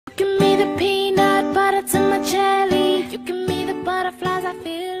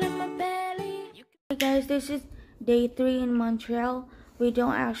guys, this is day 3 in Montreal. We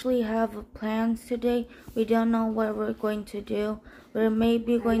don't actually have plans today. We don't know what we're going to do. We're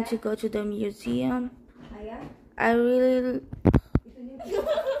maybe going to go to the museum.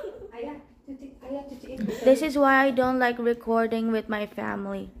 This is why I don't like recording with my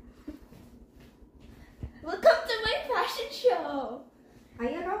family. Welcome to my fashion show.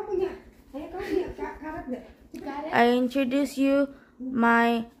 I introduce you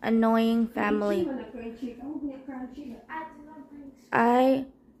my annoying family. I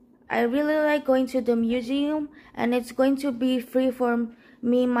really like going to the museum, and it's going to be free for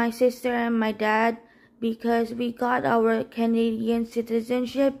me, my sister, and my dad because we got our Canadian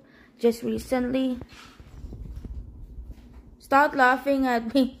citizenship just recently. Stop laughing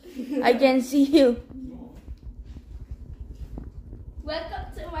at me. I can see you.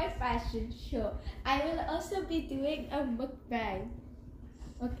 Welcome to my fashion show. I will also be doing a mukbang.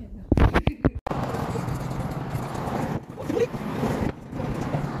 Okay, no.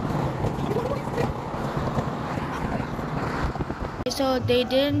 So they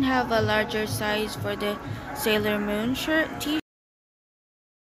didn't have a larger size for the Sailor Moon t-shirt,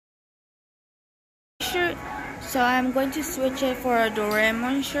 so I'm going to switch it for a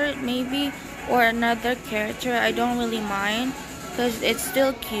Doraemon shirt maybe, or another character. I don't really mind because it's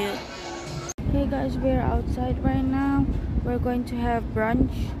still cute. Hey guys, we're outside right now. We're going to have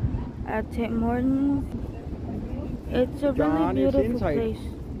brunch at Tim Hortons. It's a really beautiful place.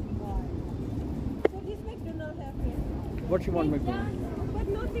 What you want McDonald's? But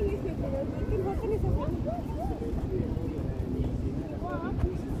nothing is McDonald's. I think Hotel is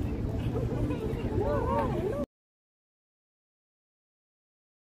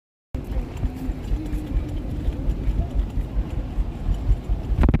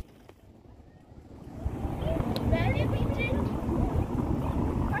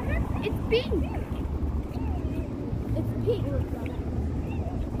It's pink. It's pink.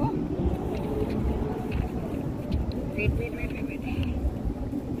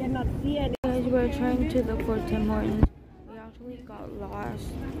 cannot see any. Guys, we're trying to look for Tim Hortons. We actually got lost.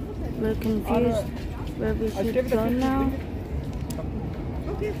 We're confused where we should go now.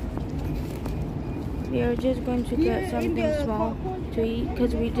 Okay. We are just going to get something small to eat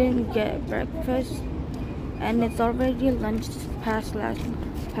because we didn't get breakfast, and it's already past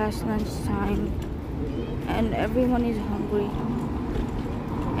lunchtime, and everyone is hungry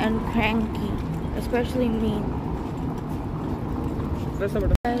and cranky, especially me.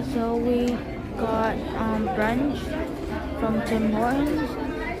 So we got brunch from Tim Hortons,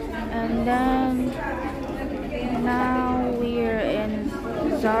 and then now we're in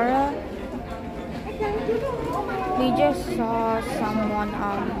Zara. We just saw someone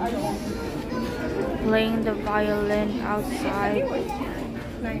playing the violin outside.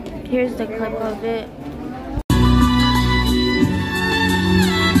 Here's the clip of it.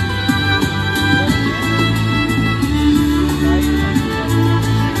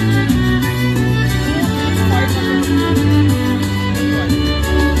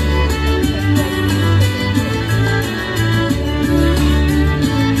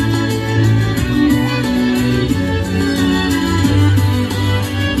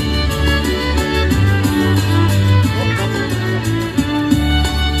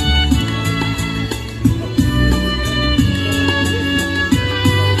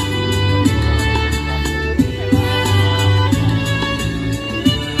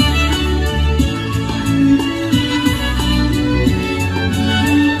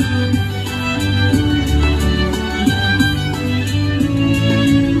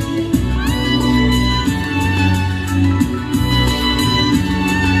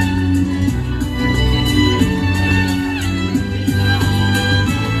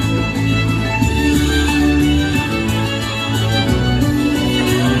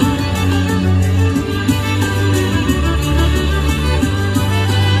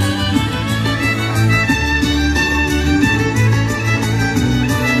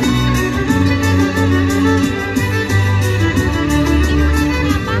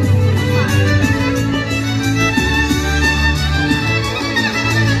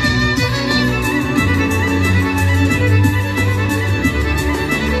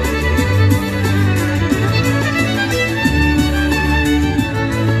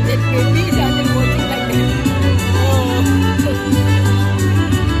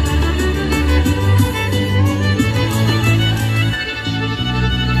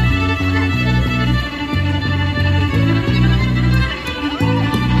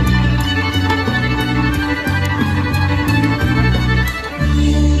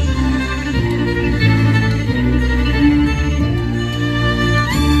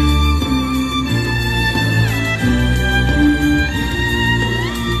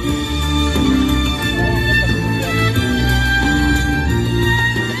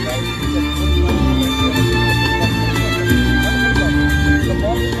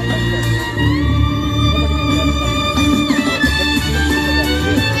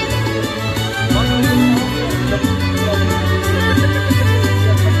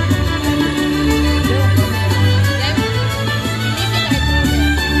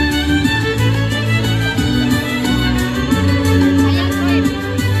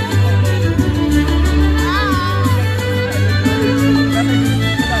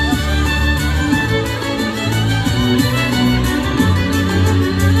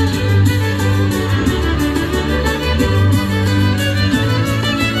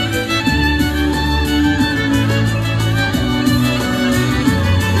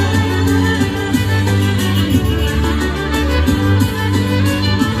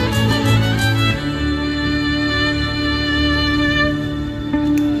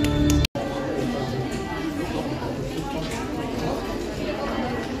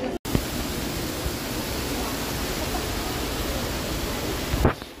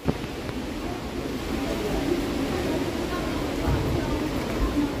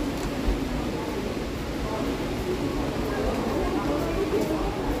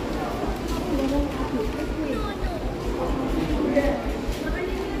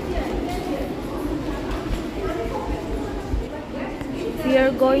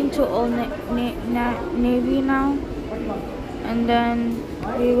 going to Old Navy now, and then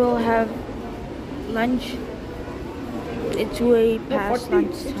we will have lunch. It's way past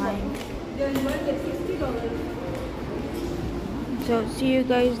lunchtime. So see you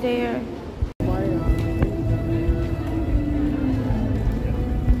guys there.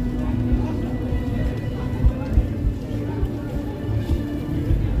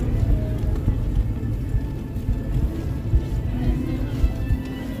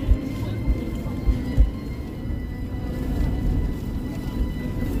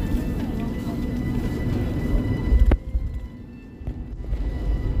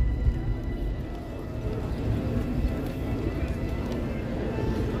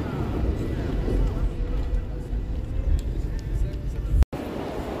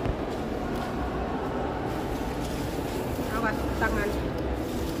 Awas tangan.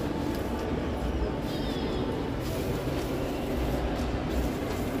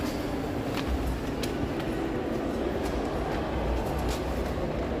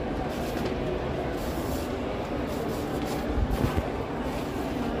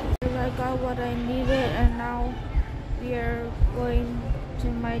 I got what I needed, and now we are going to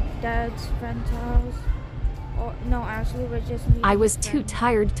my dad's friend's house. Or no, actually we're just meeting I was his too friend.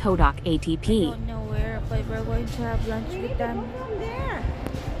 tired to talk I ATP. don't know where, but we're going to have lunch We with need to them. go from there.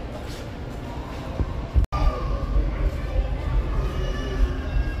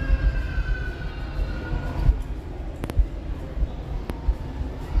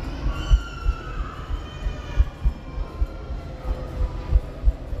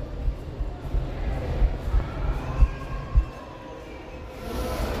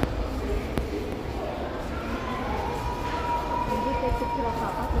 Did you take picture of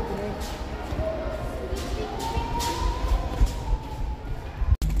Papa today?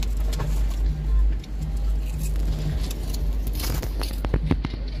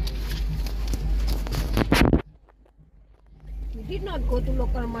 We did not go to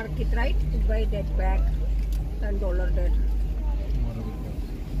local market, right? To buy that bag, $10 that.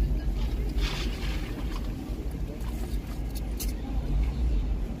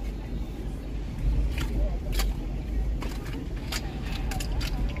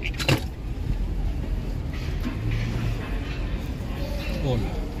 Oh,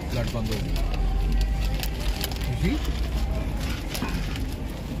 flat band ho gaya. You see?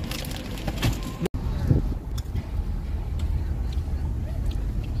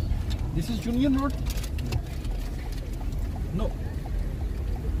 This is Union Road? No.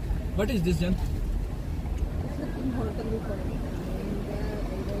 What is this then? I must not understand this one.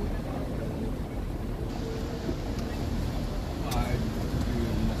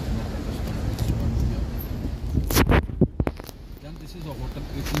 Then this is a hotel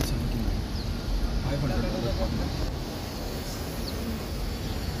 1879. $500 per night.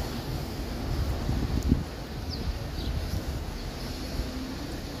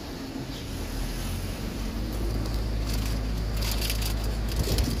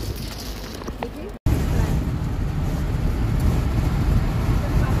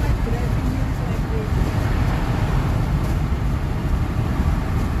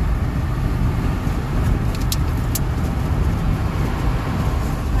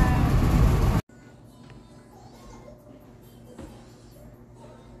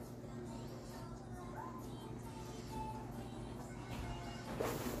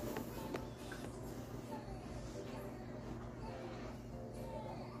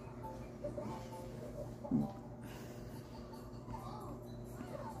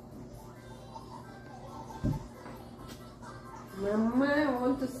 Mama, I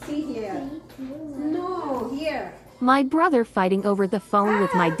want to see here. No, here. My brother fighting over the phone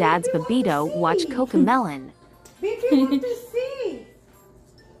with my dad's babito. Watch Cocomelon. Baby want to see.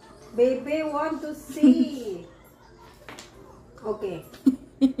 Baby want to see. Okay.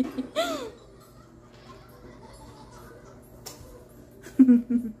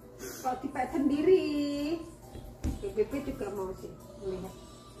 Kau tipe sendiri. Baby juga mau sih melihat.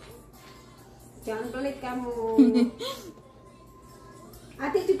 Jangan pelit kamu.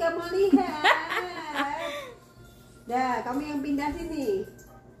 Ati juga mau lihat. Dah, kamu yang pindah sini.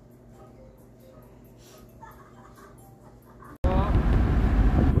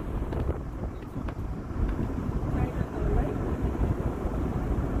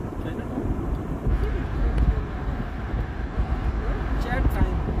 Chat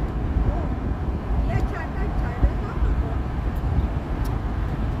time. Ya, China.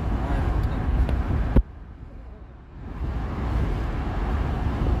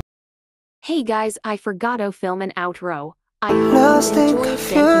 Hey guys, I forgot to film an outro. I hope you enjoyed.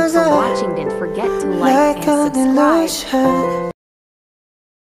 Thank you for watching. Don't forget to like and subscribe.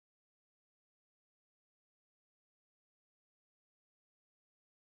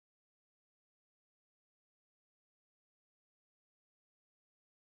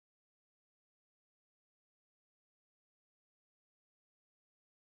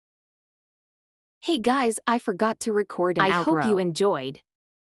 Hey guys, I forgot to record an outro. I hope you enjoyed.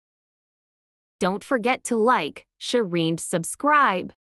 Don't forget to like, share, and subscribe.